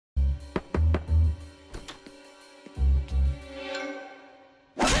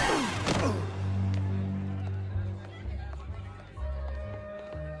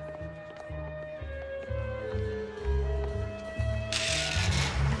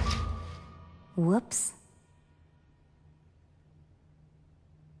Whoops.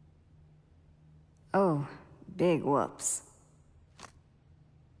 Oh, big whoops.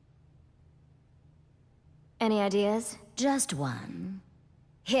 Any ideas? Just one.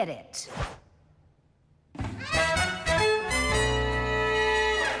 Hit it.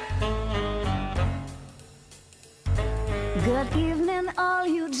 Good evening, all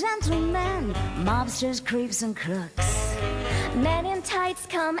you gentlemen, mobsters, creeps, and crooks. Men in tights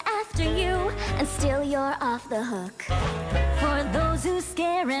come after you, and still you're off the hook. For those who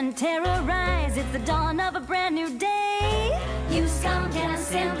scare and terrorize, it's the dawn of a brand new day. You scum can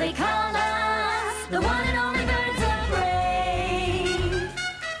simply call us the one and only birds of prey.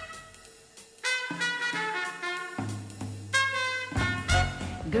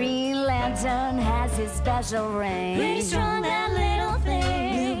 Green Lantern has his special ring. Pretty strong, that little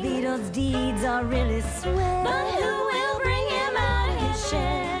thing. Blue Beetle's deeds are really swell. But who will bring him out of his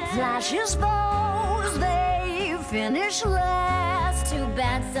shell? Flash's foes, they finish last. Too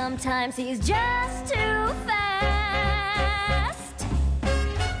bad sometimes he's just too fast.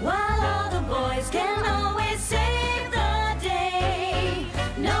 While all the boys can always save the day,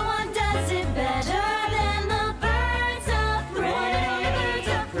 no one does it better than the birds of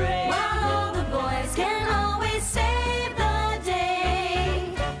prey. While all the boys can always save the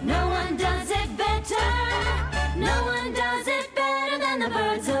day, no one does it better. No one does it better than the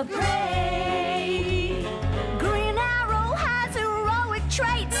birds of prey. Green Arrow has heroic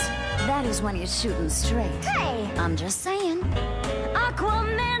traits. That is when he's shooting straight. Hey, I'm just saying.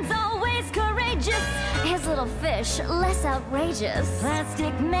 Aquaman's always courageous. His little fish, less outrageous.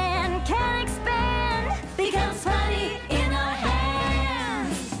 Plastic Man can expand, becomes putty in our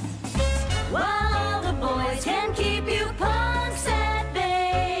hands. While all the boys can keep you punks at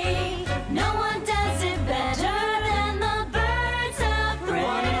bay, no one does it better than the birds of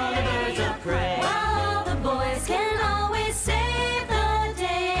prey. While all the boys can always save the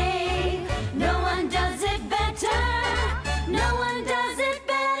day, no one does it better. No one does it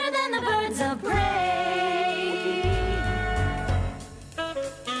better than the birds of prey.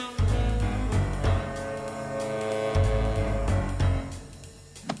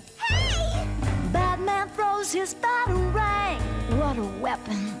 Hey! Batman throws his batarang. What a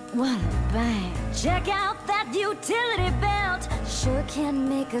weapon, what a bang. Check out that utility belt. Sure can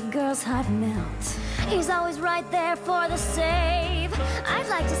make a girl's heart melt. He's always right there for the save. I'd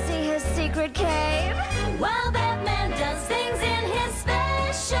like to see his secret cave. While Batman does things in his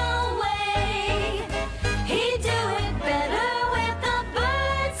special way,